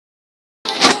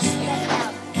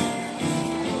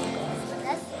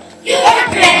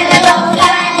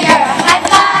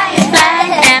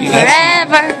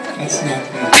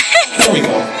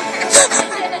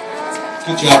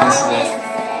job, Mrs. Ed.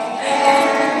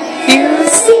 You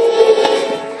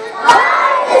see,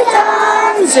 by the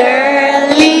dawn's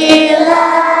early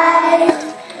light,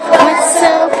 what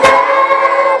so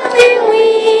proudly we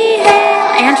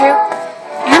hailed. Andrew.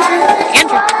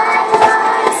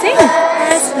 Sing.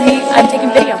 I'm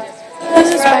taking video.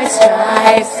 Whose bright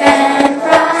stripes and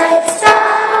bright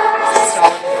stars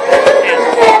through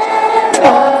their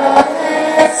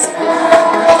rollers fly.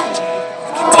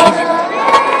 I'm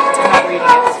not reading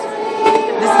it.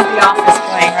 This is The Office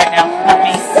playing right now, not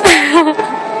me.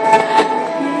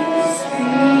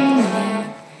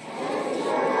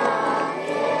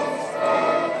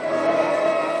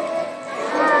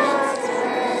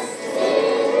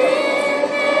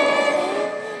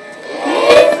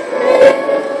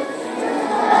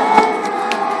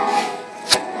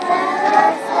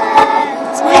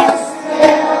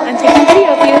 I'm taking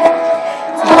video of you.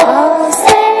 Oh,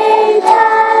 say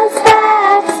does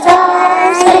that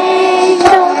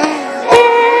star-spangled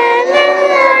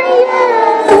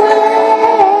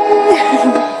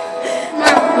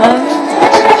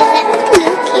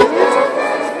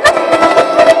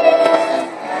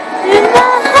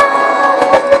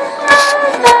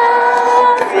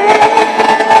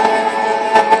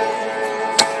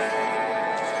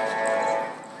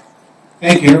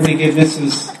Thank you. Everybody give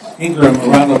Mrs. Ingram a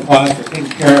round of applause for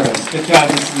taking care of us. Good job,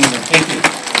 Mrs. Ingram. Thank you.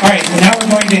 All right, and now we're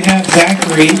going to have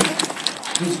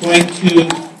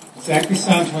Zachary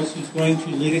Santos, who's going to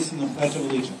lead us in the Pledge of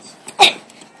Allegiance.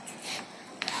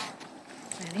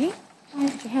 Ready?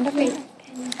 Put your hand up here.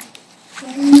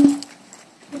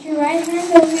 Put your right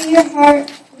hand over your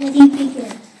heart. Ready,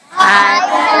 begin. I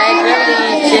pledge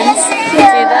allegiance to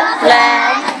the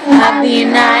flag of the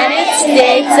United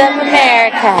States of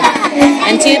America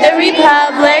and to the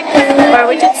republic for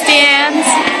which it stands,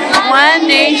 one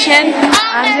nation,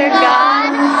 under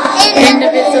God,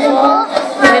 indivisible,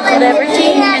 with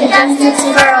liberty and justice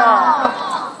for all.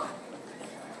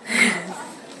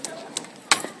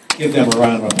 Give them a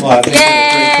round of applause. Yay!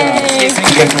 You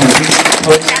guys want to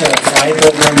post slide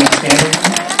over and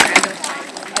stand?